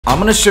I'm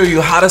gonna show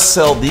you how to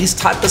sell these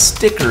type of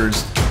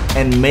stickers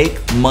and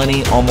make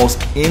money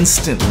almost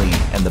instantly.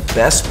 And the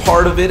best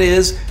part of it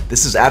is,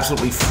 this is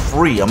absolutely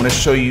free. I'm gonna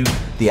show you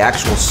the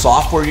actual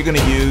software you're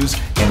gonna use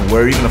and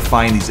where you're gonna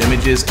find these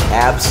images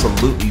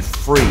absolutely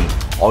free.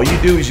 All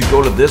you do is you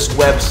go to this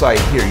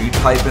website here, you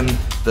type in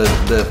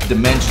the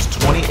dimensions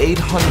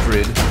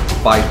 2800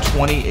 by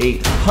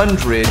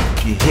 2800,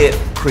 you hit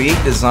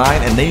create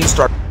design, and then you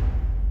start.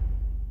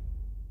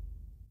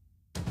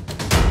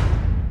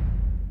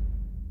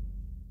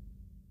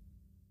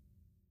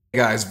 Hey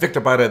guys, Victor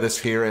Bida this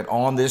here, and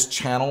on this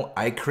channel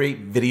I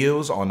create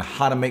videos on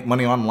how to make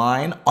money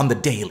online on the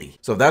daily.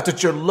 So if that's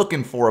what you're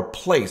looking for, a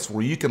place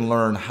where you can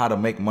learn how to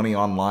make money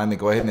online, then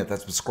go ahead and hit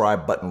that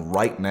subscribe button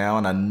right now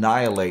and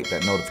annihilate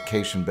that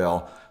notification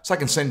bell so I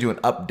can send you an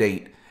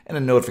update and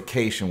a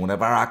notification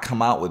whenever I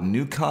come out with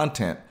new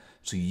content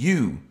so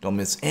you don't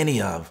miss any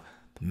of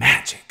the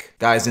magic.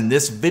 Guys, in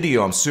this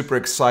video, I'm super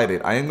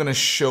excited. I am gonna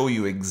show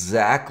you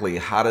exactly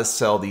how to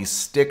sell these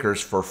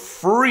stickers for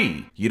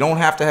free. You don't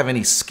have to have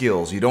any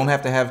skills. You don't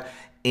have to have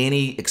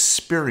any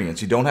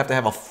experience. You don't have to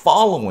have a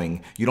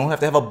following. You don't have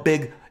to have a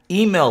big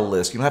email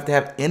list. You don't have to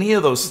have any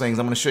of those things.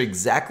 I'm gonna show you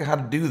exactly how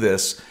to do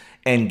this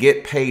and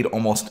get paid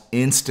almost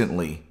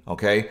instantly,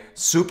 okay?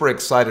 Super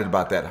excited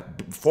about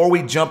that. Before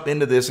we jump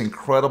into this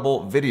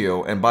incredible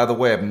video, and by the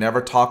way, I've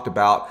never talked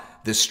about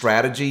this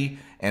strategy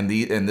and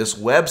this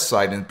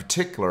website in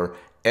particular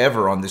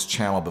ever on this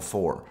channel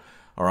before.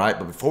 All right,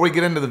 but before we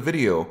get into the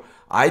video,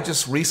 I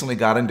just recently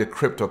got into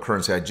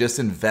cryptocurrency. I just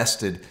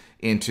invested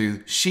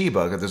into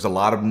Shiba because there's a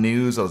lot of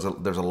news. There's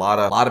a lot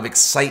of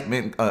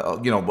excitement,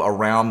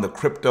 around the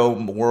crypto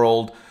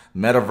world,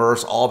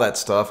 metaverse, all that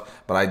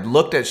stuff. But I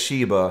looked at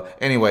Shiba.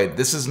 Anyway,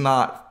 this is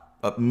not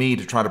me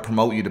to try to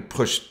promote you to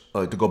push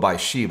to go buy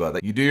Shiba.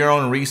 That you do your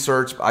own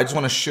research. I just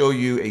want to show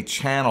you a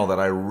channel that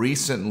I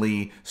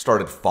recently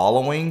started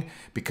following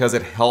because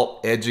it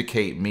helped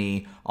educate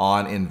me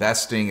on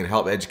investing. It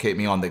helped educate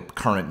me on the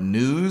current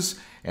news.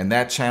 And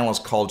that channel is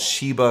called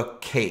Shiba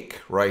Cake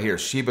right here,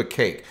 Shiba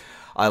Cake.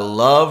 I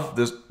love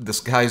this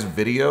guy's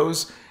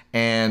videos,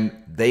 and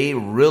they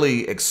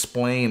really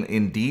explain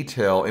in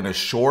detail in a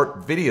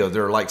short video.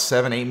 They're like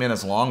 7-8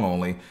 minutes long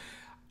only,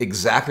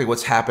 exactly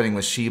what's happening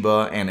with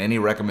Shiba and any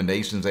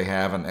recommendations they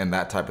have and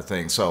that type of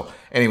thing. So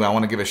anyway, I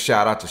want to give a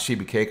shout out to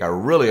Shiba Cake. I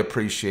really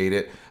appreciate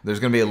it. There's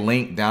going to be a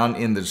link down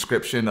in the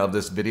description of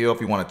this video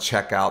if you want to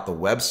check out the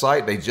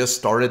website. They just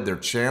started their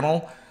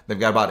channel. They've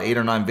got about 8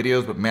 or 9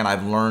 videos, but man,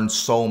 I've learned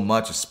so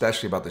much,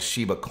 especially about the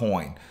Shiba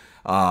coin.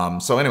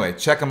 So anyway,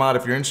 check them out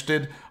if you're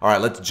interested. All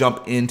right, let's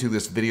jump into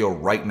this video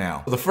right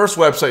now. The first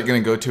website you're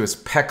going to go to is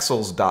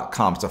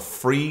pexels.com. It's a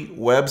free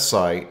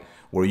website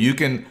where you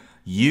can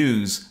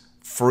use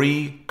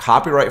free,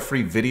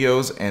 copyright-free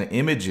videos and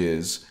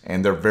images,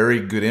 and they're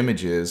very good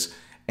images,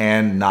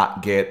 and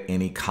not get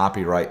any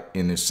copyright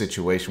in this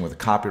situation with a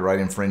copyright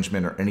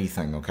infringement or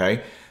anything,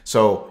 okay?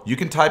 So you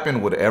can type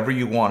in whatever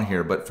you want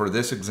here, but for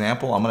this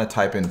example, I'm gonna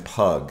type in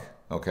pug,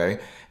 okay?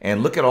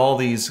 And look at all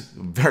these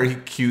very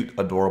cute,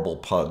 adorable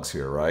pugs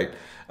here, right?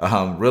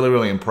 Really,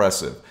 really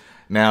impressive.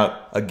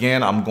 Now,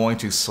 again, I'm going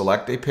to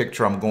select a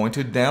picture. I'm going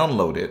to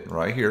download it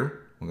right here.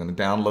 I'm going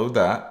to download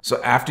that.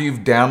 So after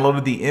you've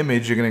downloaded the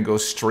image, you're going to go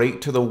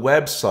straight to the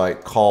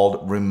website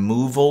called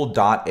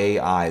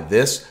removal.ai.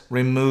 This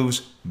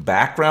removes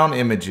background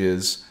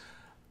images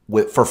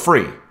for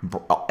free,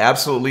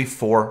 absolutely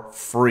for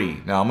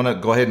free. Now I'm going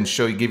to go ahead and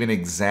give you an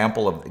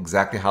example of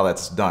exactly how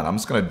that's done. I'm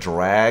just going to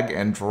drag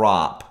and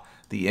drop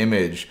the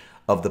image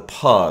of the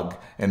pug,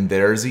 and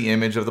there's the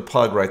image of the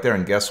pug right there.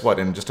 And guess what?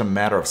 In just a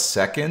matter of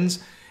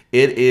seconds,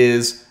 it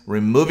is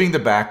removing the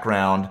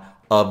background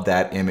of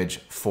that image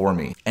for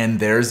me. And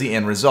there's the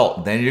end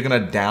result. Then you're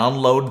gonna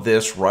download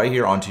this right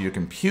here onto your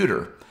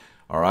computer.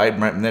 All right,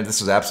 and this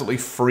is absolutely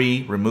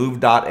free.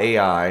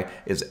 Remove.ai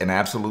is an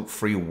absolute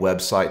free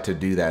website to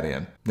do that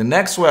in. The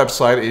next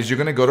website is you're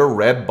gonna go to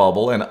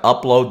Redbubble and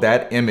upload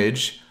that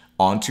image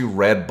onto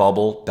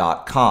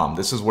redbubble.com.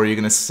 This is where you're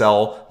gonna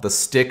sell the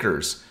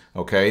stickers,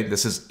 okay?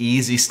 This is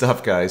easy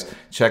stuff, guys.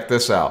 Check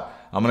this out.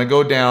 I'm gonna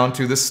go down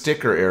to the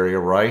sticker area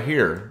right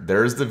here.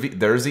 There's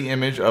the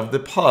image of the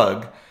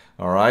pug.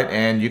 All right,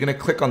 and you're gonna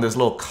click on this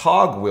little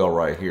cogwheel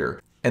right here.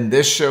 And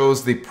this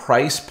shows the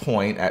price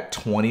point at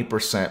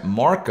 20%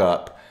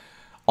 markup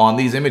on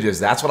these images.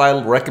 That's what I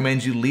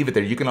recommend you leave it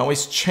there. You can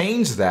always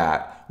change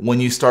that when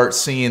you start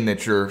seeing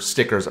that your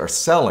stickers are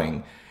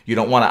selling. You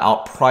don't wanna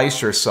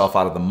outprice yourself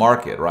out of the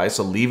market, right?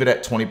 So leave it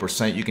at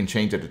 20%. You can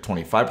change it to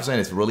 25%.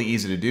 It's really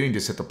easy to do. You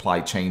just hit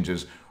apply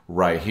changes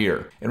right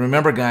here. And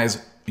remember,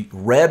 guys,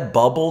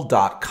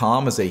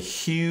 Redbubble.com is a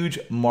huge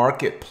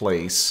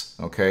marketplace,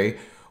 okay,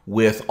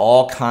 with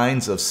all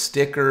kinds of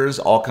stickers,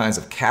 all kinds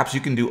of caps.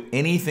 You can do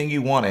anything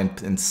you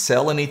want and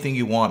sell anything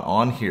you want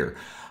on here.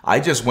 I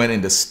just went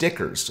into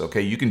stickers,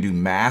 okay? You can do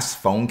masks,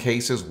 phone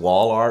cases,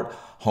 wall art,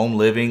 home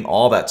living,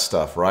 all that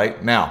stuff,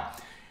 right? Now,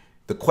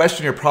 the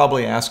question you're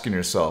probably asking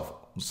yourself,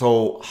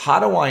 so how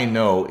do I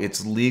know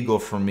it's legal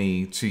for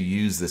me to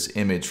use this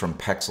image from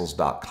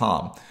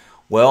pexels.com?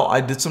 Well,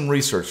 I did some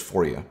research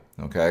for you,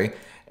 okay?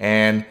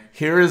 And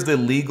here is the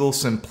legal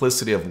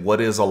simplicity of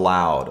what is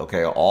allowed.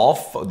 Okay,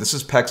 this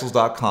is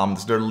Pexels.com. This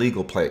is their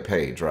legal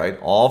page, right?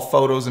 All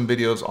photos and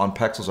videos on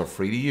Pexels are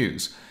free to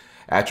use.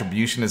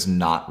 Attribution is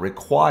not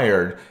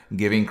required.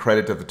 Giving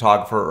credit to the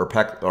photographer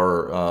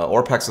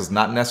or Pexels is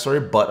not necessary,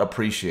 but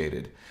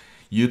appreciated.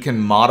 You can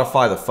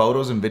modify the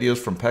photos and videos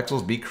from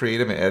Pexels, be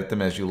creative, and edit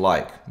them as you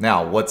like.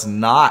 Now, what's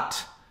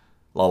not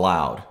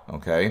allowed,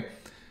 okay?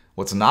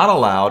 What's not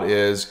allowed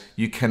is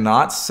you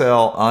cannot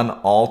sell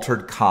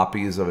unaltered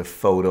copies of a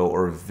photo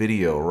or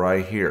video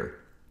right here.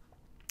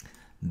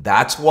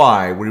 That's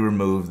why we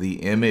remove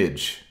the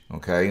image,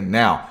 okay?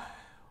 Now,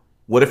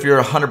 what if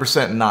you're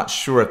 100% not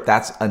sure if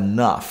that's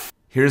enough?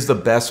 Here's the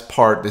best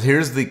part.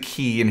 Here's the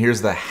key and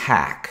here's the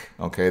hack,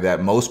 okay,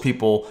 that most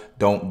people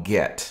don't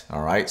get,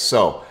 all right?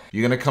 So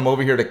you're gonna come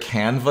over here to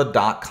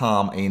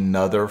canva.com,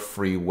 another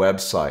free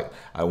website.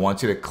 I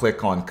want you to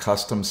click on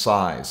custom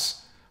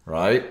size,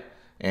 right?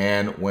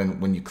 And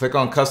when you click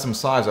on custom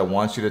size, I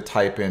want you to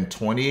type in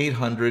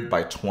 2800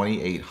 by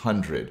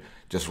 2800.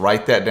 Just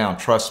write that down,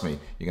 trust me.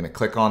 You're gonna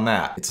click on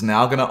that. It's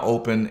now gonna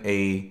open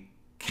a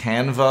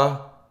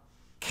Canva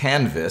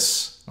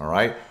canvas, all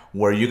right,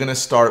 where you're gonna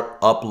start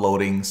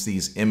uploading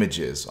these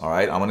images, all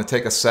right? I'm gonna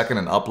take a second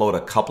and upload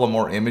a couple of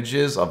more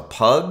images of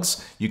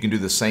pugs. You can do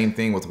the same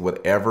thing with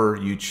whatever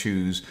you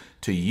choose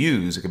to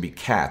use. It could be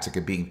cats, it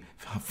could be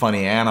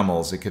funny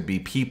animals, it could be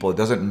people, it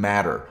doesn't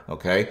matter,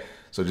 okay?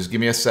 So just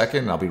give me a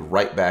second and I'll be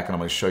right back and I'm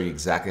gonna show you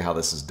exactly how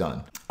this is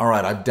done. All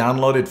right, I've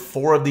downloaded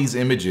 4 of these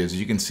images, as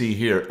you can see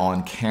here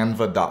on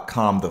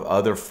canva.com, the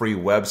other free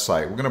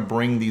website. We're gonna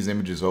bring these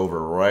images over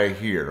right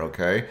here,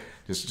 okay?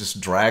 Just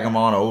drag them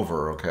on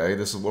over, okay?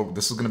 This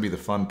is gonna be the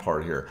fun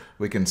part here.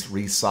 We can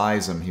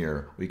resize them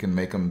here. We can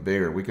make them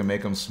bigger. We can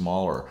make them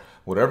smaller.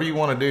 Whatever you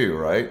wanna do,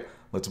 right?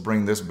 Let's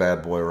bring this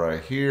bad boy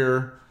right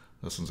here.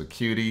 This one's a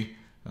cutie.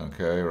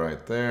 Okay,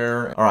 right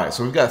there. All right,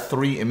 so we've got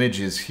 3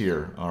 images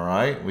here, all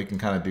right? We can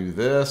kind of do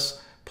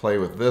this, play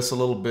with this a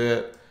little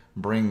bit,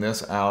 bring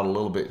this out a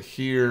little bit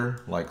here,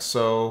 like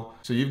so.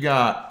 So you've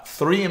got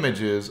 3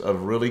 images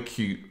of really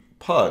cute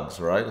pugs,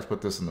 right? Let's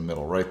put this in the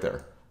middle right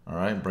there. All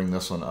right, bring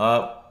this one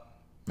up,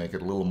 make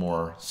it a little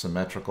more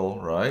symmetrical,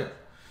 right?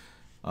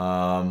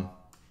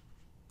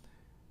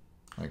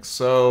 Like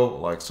so,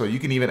 like so. You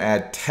can even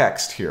add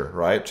text here,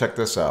 right? Check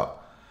this out.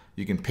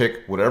 You can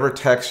pick whatever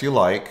text you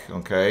like,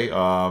 okay?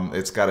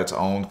 It's got its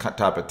own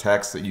type of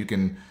text that you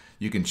can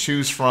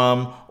choose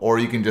from, or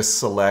you can just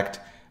select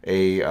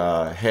a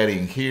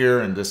heading here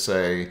and just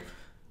say,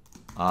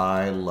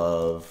 I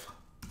love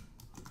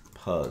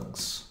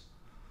pugs,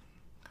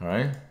 all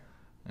right?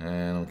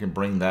 And we can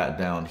bring that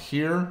down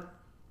here,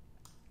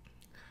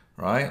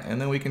 right?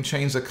 And then we can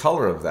change the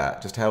color of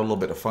that, just to have a little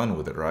bit of fun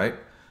with it, right?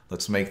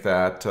 Let's make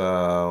that,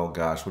 oh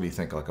gosh, what do you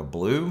think, like a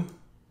blue?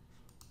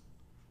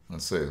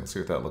 Let's see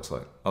what that looks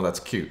like. Oh, that's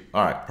cute.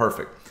 All right,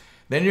 perfect.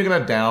 Then you're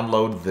gonna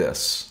download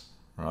this,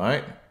 all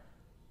right?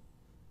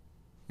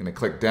 You're gonna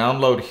click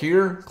download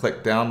here,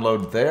 click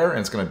download there, and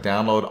it's gonna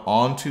download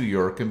onto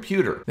your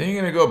computer. Then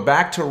you're gonna go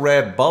back to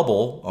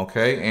Redbubble,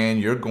 okay,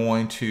 and you're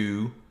going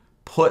to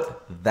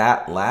put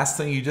that last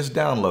thing you just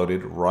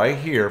downloaded right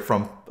here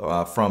from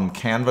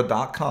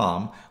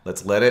canva.com.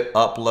 Let's let it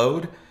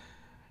upload.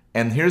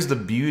 And here's the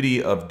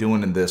beauty of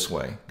doing it this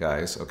way,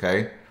 guys,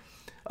 okay?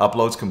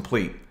 Upload's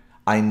complete.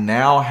 I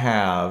now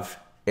have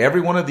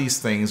every one of these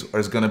things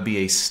is going to be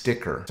a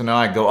sticker. So now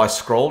I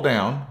scroll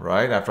down,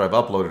 right, after I've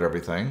uploaded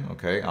everything,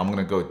 okay? I'm going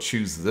to go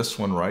choose this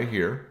one right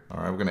here.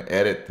 All right, we're going to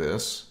edit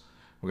this.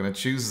 We're going to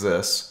choose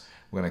this.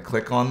 We're going to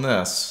click on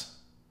this,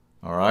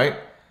 all right?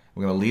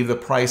 We're going to leave the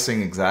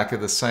pricing exactly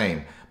the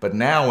same. But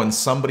now when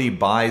somebody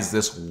buys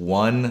this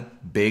one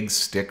big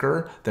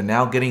sticker, they're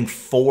now getting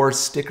 4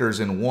 stickers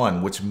in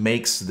one, which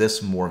makes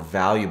this more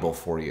valuable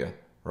for you,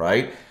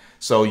 right?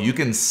 So you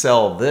can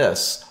sell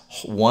this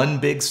one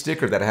big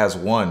sticker that has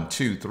 1,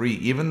 2, 3,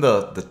 even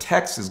the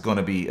text is going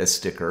to be a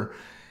sticker,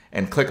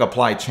 and click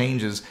apply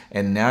changes,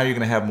 and now you're going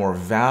to have more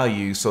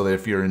value, so that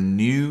if you're a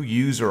new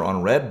user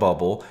on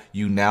Redbubble,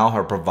 you now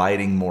are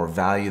providing more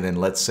value than,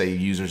 let's say,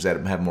 users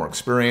that have more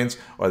experience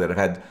or that have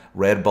had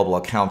Redbubble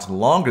accounts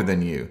longer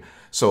than you.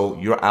 So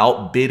you're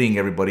outbidding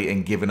everybody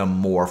and giving them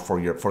more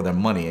for their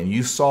money. And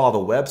you saw the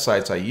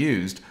websites I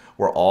used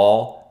were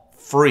all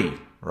free,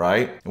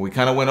 right? And we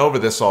kind of went over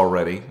this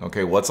already,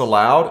 okay? What's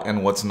allowed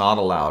and what's not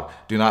allowed.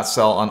 Do not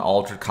sell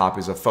unaltered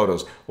copies of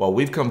photos. Well,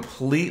 we've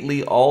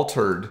completely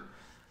altered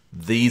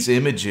these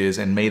images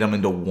and made them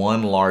into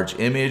one large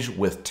image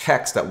with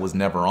text that was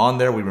never on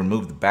there. We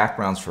removed the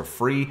backgrounds for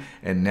free,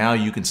 and now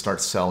you can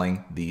start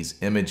selling these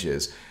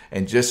images.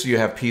 And just so you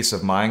have peace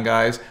of mind,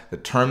 guys, the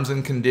terms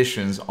and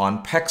conditions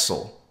on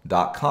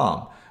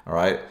Pexel.com, all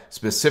right?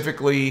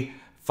 Specifically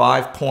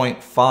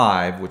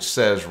 5.5, which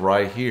says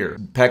right here,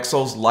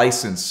 Pexel's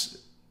license,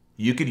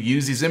 you could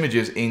use these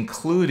images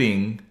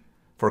including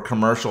for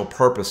commercial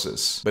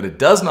purposes, but it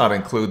does not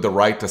include the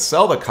right to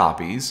sell the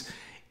copies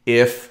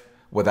if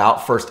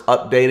without first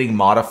updating,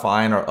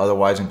 modifying, or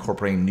otherwise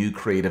incorporating new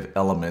creative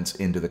elements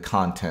into the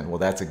content. Well,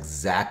 that's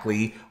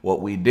exactly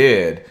what we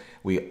did.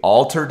 We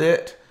altered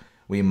it,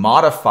 We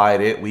modified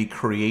it. We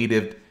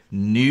created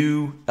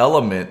new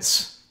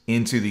elements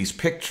into these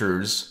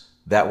pictures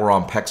that were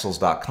on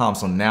Pexels.com.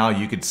 So now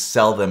you could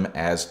sell them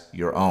as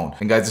your own.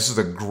 And guys, this is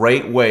a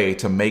great way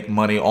to make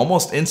money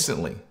almost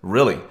instantly,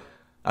 really.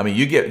 I mean,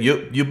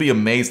 you'll be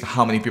amazed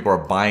how many people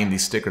are buying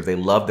these stickers. They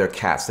love their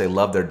cats, they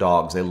love their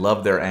dogs, they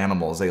love their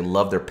animals, they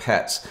love their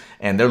pets,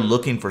 and they're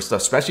looking for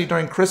stuff, especially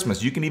during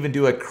Christmas. You can even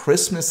do a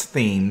Christmas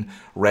themed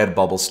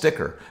Redbubble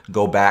sticker.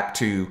 Go back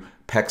to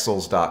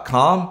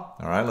Pexels.com. All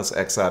right, let's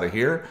X out of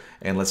here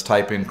and let's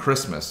type in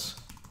Christmas.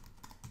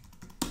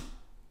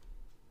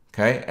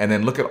 Okay, and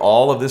then look at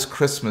all of this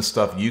Christmas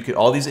stuff.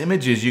 All these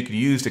images you could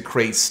use to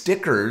create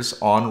stickers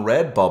on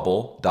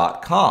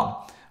Redbubble.com.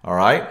 All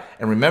right,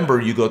 and remember,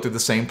 you go through the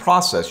same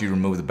process. You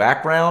remove the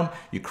background,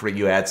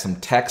 you add some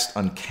text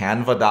on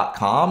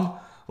Canva.com,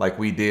 like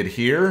we did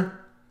here,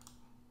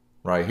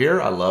 right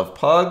here. I love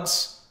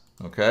pugs.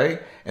 Okay,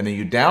 and then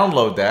you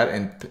download that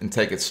and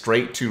take it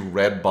straight to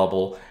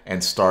Redbubble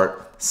and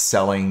start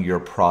selling your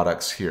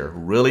products here.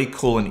 Really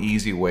cool and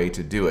easy way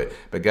to do it.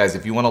 But guys,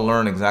 if you want to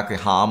learn exactly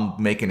how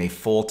I'm making a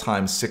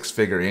full-time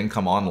six-figure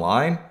income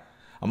online,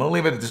 I'm gonna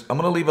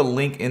leave a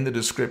link in the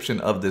description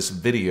of this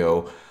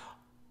video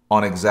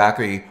on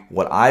exactly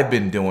what I've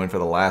been doing for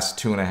the last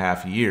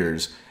 2.5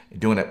 years,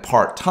 doing it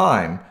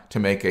part-time to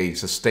make a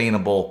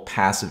sustainable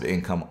passive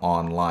income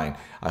online.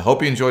 I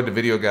hope you enjoyed the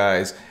video,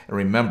 guys. And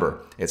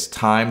remember, it's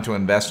time to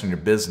invest in your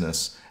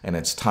business and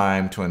it's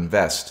time to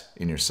invest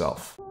in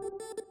yourself.